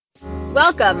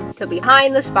Welcome to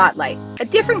Behind the Spotlight, a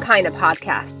different kind of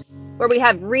podcast where we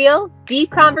have real,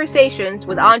 deep conversations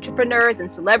with entrepreneurs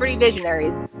and celebrity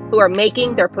visionaries who are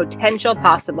making their potential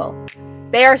possible.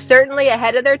 They are certainly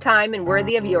ahead of their time and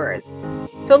worthy of yours.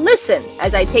 So listen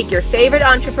as I take your favorite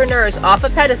entrepreneurs off a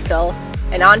pedestal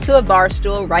and onto a bar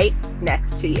stool right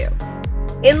next to you.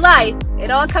 In life, it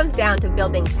all comes down to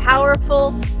building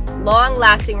powerful,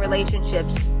 long-lasting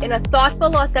relationships in a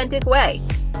thoughtful, authentic way.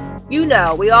 You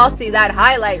know, we all see that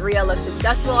highlight reel of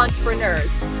successful entrepreneurs,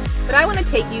 but I want to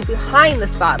take you behind the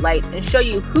spotlight and show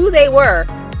you who they were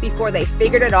before they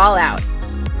figured it all out.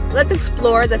 Let's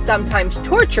explore the sometimes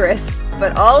torturous,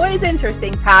 but always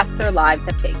interesting paths their lives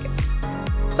have taken.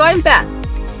 So I'm Beth,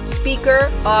 speaker,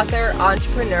 author,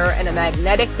 entrepreneur, and a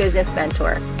magnetic business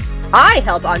mentor. I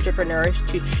help entrepreneurs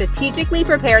to strategically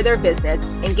prepare their business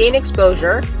and gain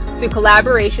exposure through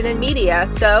collaboration and media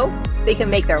so they can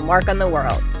make their mark on the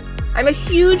world. I'm a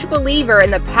huge believer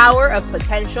in the power of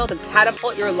potential to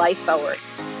catapult your life forward.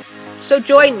 So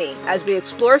join me as we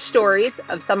explore stories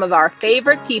of some of our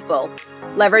favorite people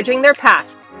leveraging their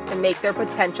past to make their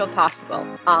potential possible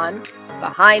on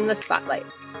Behind the Spotlight.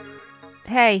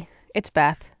 Hey, it's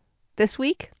Beth. This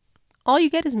week, all you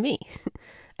get is me.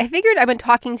 I figured I've been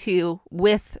talking to you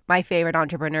with my favorite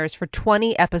entrepreneurs for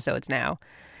 20 episodes now,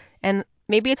 and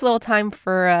maybe it's a little time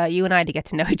for you and I to get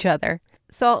to know each other.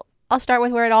 So I'll start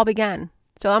with where it all began.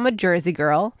 So I'm a Jersey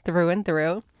girl through and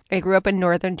through. I grew up in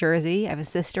northern Jersey. I have a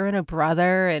sister and a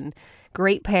brother and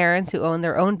great parents who own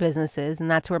their own businesses, and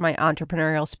that's where my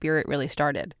entrepreneurial spirit really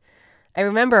started. I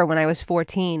remember when I was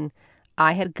 14,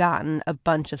 I had gotten a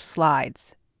bunch of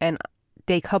slides and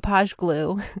decoupage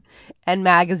glue and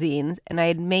magazines, and I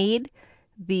had made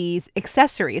these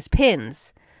accessories,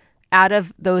 pins, out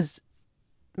of those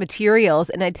materials,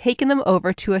 and I'd taken them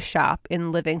over to a shop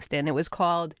in Livingston. It was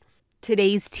called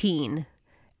Today's Teen,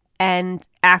 and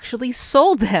actually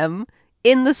sold them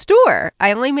in the store.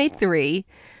 I only made 3,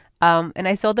 and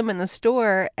I sold them in the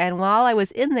store, and while I was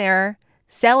in there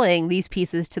selling these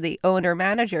pieces to the owner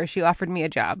manager, she offered me a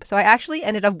job. So I actually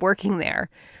ended up working there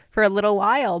for a little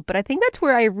while, but I think that's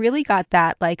where I really got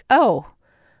that, like, oh,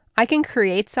 I can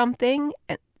create something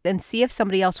and see if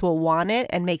somebody else will want it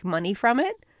and make money from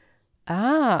it.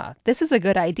 This is a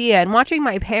good idea. And watching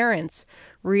my parents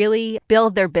really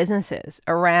build their businesses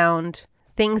around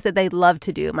things that they love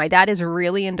to do. My dad is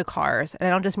really into cars, and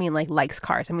I don't just mean like likes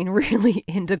cars. I mean really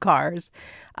into cars.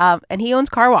 And he owns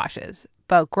car washes.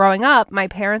 But growing up, my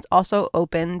parents also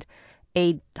opened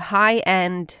a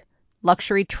high-end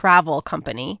luxury travel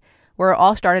company where it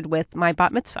all started with my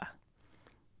bat mitzvah.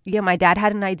 Yeah, my dad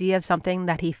had an idea of something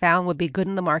that he found would be good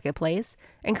in the marketplace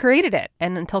and created it.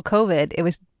 And until COVID, it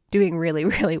was doing really,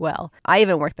 really well. I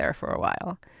even worked there for a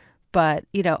while. But,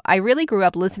 you know, I really grew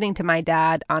up listening to my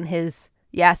dad on his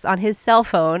cell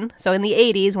phone. So in the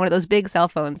 80s, one of those big cell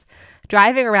phones,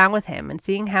 driving around with him and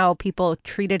seeing how people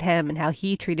treated him and how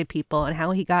he treated people and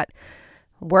how he got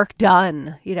work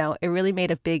done. You know, it really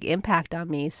made a big impact on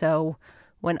me. So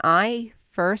when I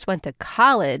first went to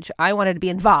college, I wanted to be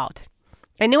involved.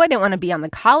 I knew I didn't want to be on the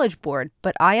college board,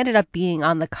 but I ended up being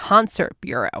on the concert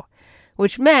bureau,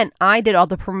 which meant I did all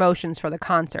the promotions for the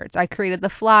concerts. I created the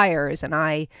flyers, and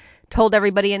I told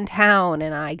everybody in town,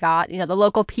 and I got, the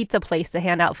local pizza place to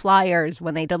hand out flyers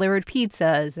when they delivered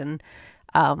pizzas. And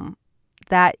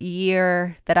that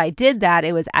year that I did that,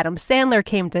 it was Adam Sandler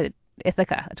came to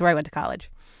Ithaca. That's where I went to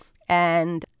college.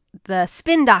 And the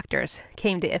Spin Doctors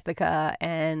came to Ithaca,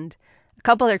 and a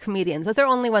couple other comedians. Those are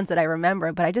only ones that I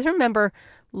remember, but I just remember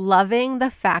loving the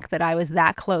fact that I was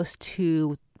that close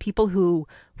to people who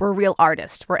were real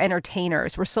artists, were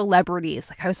entertainers, were celebrities.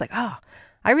 Like I was like, oh,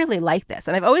 I really like this.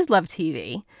 And I've always loved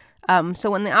TV. So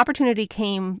when the opportunity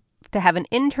came to have an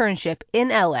internship in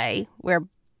LA, where,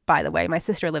 by the way, my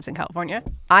sister lives in California,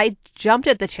 I jumped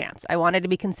at the chance. I wanted to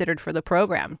be considered for the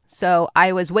program. So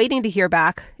I was waiting to hear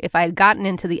back if I had gotten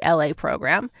into the LA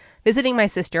program, visiting my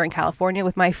sister in California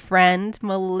with my friend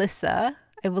Melissa,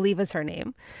 I believe is her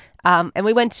name. And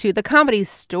we went to the Comedy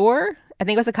Store. I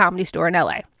think it was a Comedy Store in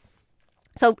LA.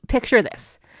 So picture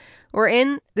this. We're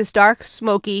in this dark,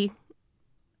 smoky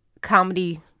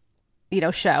comedy,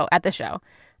 show at the show.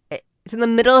 It's in the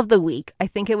middle of the week. I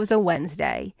think it was a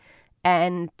Wednesday.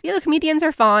 And, the comedians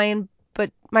are fine,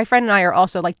 but my friend and I are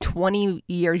also like 20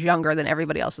 years younger than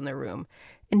everybody else in the room.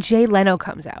 And Jay Leno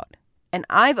comes out. And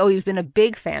I've always been a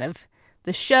big fan of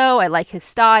the show. I like his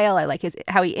style. I like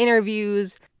how he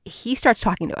interviews. He starts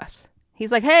talking to us.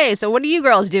 He's like, hey, so what are you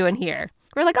girls doing here?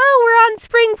 We're like, oh, we're on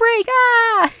spring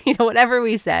break. Whatever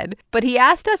we said. But he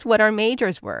asked us what our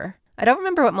majors were. I don't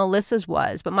remember what Melissa's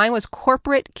was, but mine was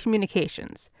corporate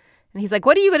communications. And he's like,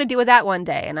 what are you going to do with that one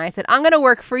day? And I said, I'm going to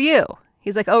work for you.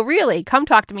 He's like, oh, really? Come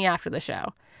talk to me after the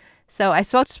show. So I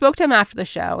spoke to him after the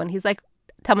show, and he's like,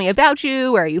 tell me about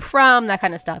you. Where are you from? That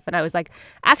kind of stuff. And I was like,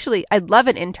 actually, I'd love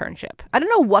an internship. I don't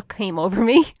know what came over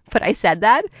me, but I said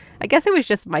that. I guess it was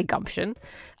just my gumption.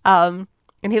 And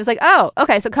he was like, oh,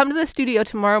 okay, so come to the studio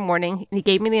tomorrow morning. And he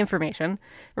gave me the information.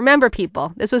 Remember,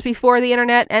 people, this was before the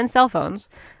internet and cell phones.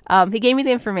 He gave me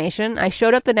the information. I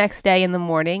showed up the next day in the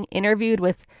morning, interviewed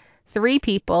with 3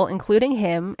 people, including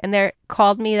him, and they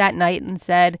called me that night and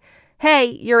said, hey,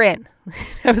 you're in.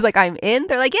 I was like, I'm in?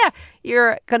 They're like, yeah,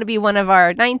 you're going to be one of our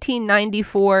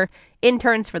 1994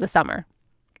 interns for the summer.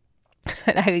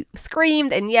 And I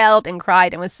screamed and yelled and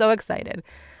cried and was so excited.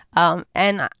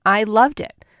 And I loved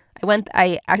it.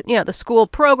 The school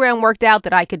program worked out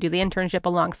that I could do the internship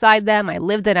alongside them. I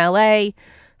lived in LA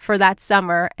for that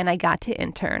summer, and I got to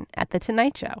intern at The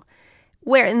Tonight Show.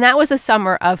 And that was the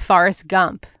summer of Forrest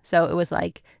Gump. So it was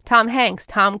like Tom Hanks,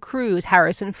 Tom Cruise,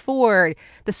 Harrison Ford,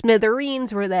 the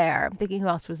Smithereens were there. I'm thinking who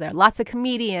else was there? Lots of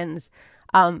comedians.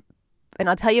 And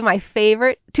I'll tell you my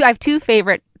favorite. I have 2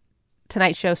 favorite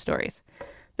Tonight Show stories.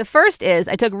 The first is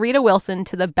I took Rita Wilson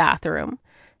to the bathroom.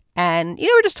 And,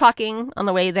 we're just talking on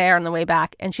the way there, on the way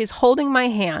back. And she's holding my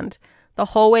hand the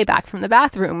whole way back from the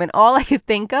bathroom. And all I could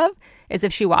think of is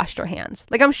if she washed her hands.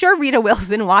 Like, I'm sure Rita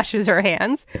Wilson washes her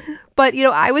hands. But,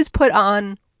 I was put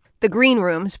on the green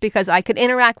rooms because I could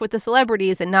interact with the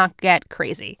celebrities and not get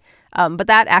crazy. But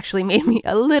that actually made me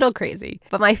a little crazy.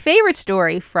 But my favorite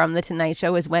story from The Tonight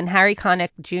Show is when Harry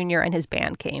Connick Jr. and his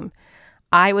band came.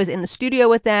 I was in the studio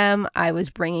with them. I was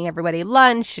bringing everybody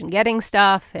lunch and getting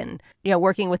stuff and,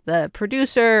 working with the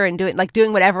producer and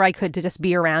doing whatever I could to just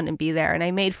be around and be there. And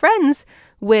I made friends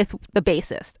with the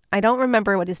bassist. I don't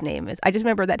remember what his name is. I just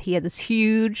remember that he had this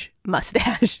huge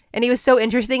mustache and he was so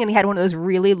interesting and he had one of those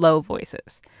really low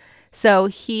voices. So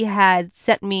he had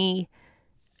sent me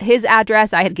his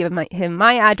address. I had given him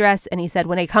my address, and he said,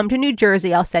 when I come to New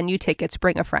Jersey, I'll send you tickets,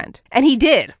 bring a friend. And he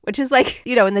did, which is like,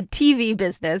 in the TV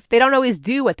business, they don't always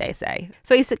do what they say.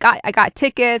 So he said, I got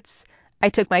tickets. I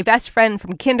took my best friend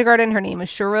from kindergarten. Her name is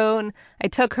Sharon. I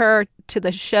took her to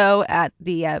the show at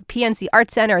the PNC Art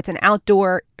Center. It's an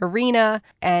outdoor arena.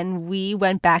 And we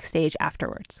went backstage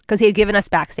afterwards because he had given us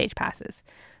backstage passes.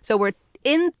 So we're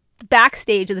in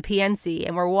backstage of the PNC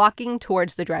and we're walking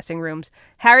towards the dressing rooms.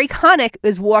 Harry Connick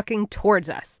is walking towards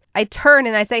us. I turn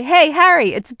and I say, hey,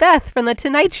 Harry, it's Beth from The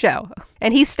Tonight Show.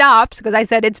 And he stops because I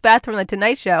said, it's Beth from The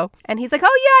Tonight Show. And he's like, oh,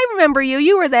 yeah, I remember you.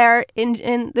 You were there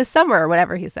in the summer or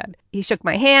whatever he said. He shook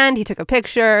my hand. He took a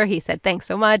picture. He said, thanks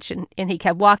so much. And he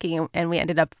kept walking and we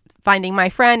ended up finding my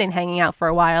friend and hanging out for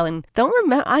a while. And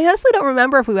I honestly don't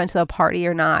remember if we went to a party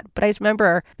or not, but I just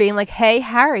remember being like, hey,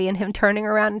 Harry, and him turning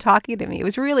around and talking to me. It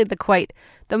was really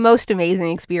the most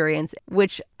amazing experience,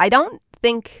 which I know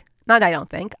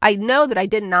that I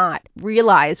did not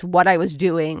realize what I was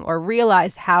doing or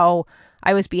realize how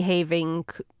I was behaving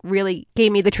really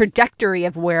gave me the trajectory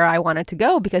of where I wanted to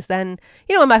go, because then,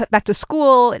 I went back to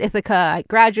school at Ithaca. I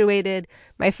graduated.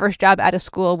 My first job out of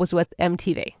school was with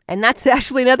MTV. And that's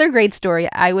actually another great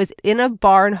story. I was in a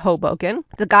bar in Hoboken.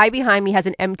 The guy behind me has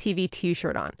an MTV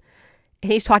t-shirt on.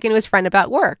 And he's talking to his friend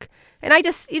about work. And I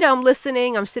just, I'm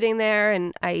listening. I'm sitting there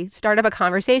and I start up a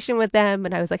conversation with them.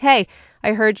 And I was like, hey,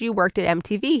 I heard you worked at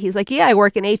MTV. He's like, yeah, I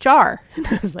work in HR. And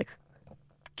I was like,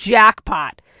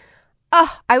 jackpot.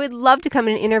 Oh, I would love to come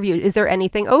in and interview. Is there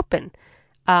anything open?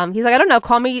 He's like, I don't know.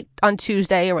 Call me on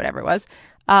Tuesday or whatever it was.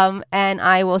 And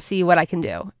I will see what I can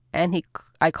do. And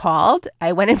I called.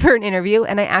 I went in for an interview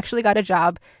and I actually got a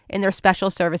job in their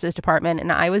special services department.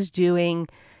 And I was doing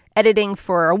editing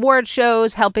for award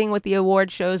shows, helping with the award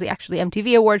shows, actually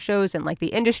MTV award shows and like the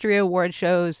industry award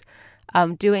shows,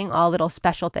 doing all little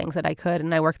special things that I could.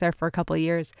 And I worked there for a couple of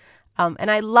years. And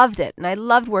I loved it. And I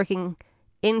loved working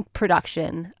in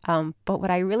production. But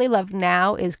what I really love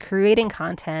now is creating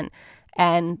content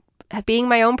and being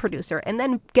my own producer and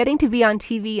then getting to be on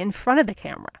TV in front of the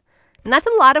camera. And that's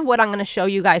a lot of what I'm going to show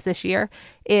you guys this year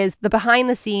is the behind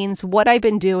the scenes, what I've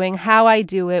been doing, how I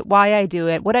do it, why I do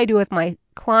it, what I do with my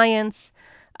clients,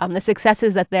 the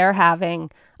successes that they're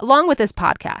having, along with this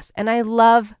podcast. And I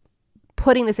love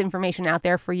putting this information out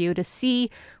there for you to see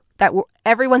that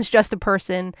everyone's just a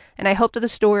person. And I hope that the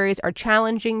stories are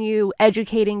challenging you,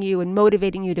 educating you, and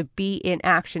motivating you to be in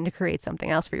action to create something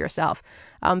else for yourself.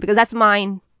 Because that's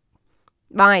my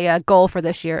goal for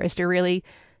this year is to really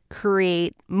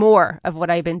create more of what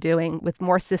I've been doing with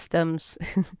more systems,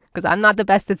 because I'm not the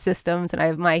best at systems. And I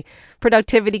have my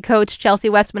productivity coach, Chelsea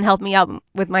Westman, help me out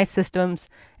with my systems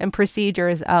and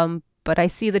procedures. But I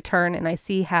see the turn and I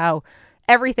see how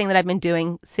everything that I've been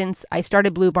doing since I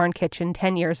started Blue Barn Kitchen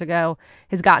 10 years ago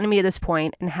has gotten me to this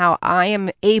point, and how I am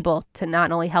able to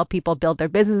not only help people build their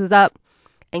businesses up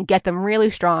and get them really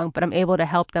strong, but I'm able to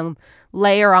help them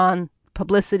layer on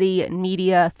publicity and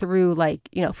media through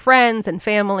friends and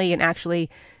family, and actually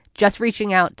just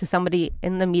reaching out to somebody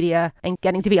in the media and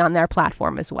getting to be on their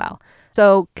platform as well.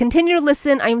 So continue to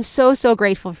listen. I'm so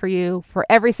grateful for you, for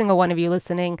every single one of you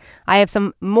listening. I have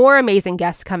some more amazing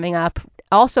guests coming up.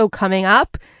 Also coming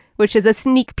up, which is a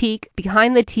sneak peek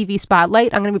behind the TV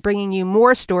spotlight, I'm going to be bringing you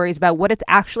more stories about what it's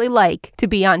actually like to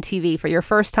be on TV for your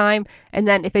first time, and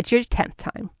then if it's your 10th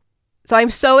time. So I'm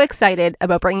so excited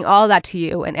about bringing all of that to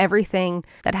you, and everything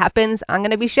that happens I'm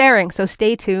going to be sharing. So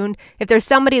stay tuned. If there's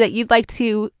somebody that you'd like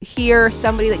to hear,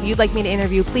 somebody that you'd like me to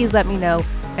interview, please let me know.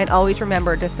 And always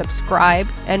remember to subscribe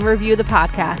and review the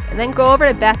podcast. And then go over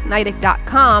to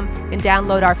bethneidick.com and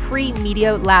download our free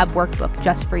Media Lab workbook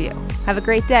just for you. Have a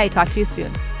great day. Talk to you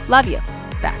soon. Love you.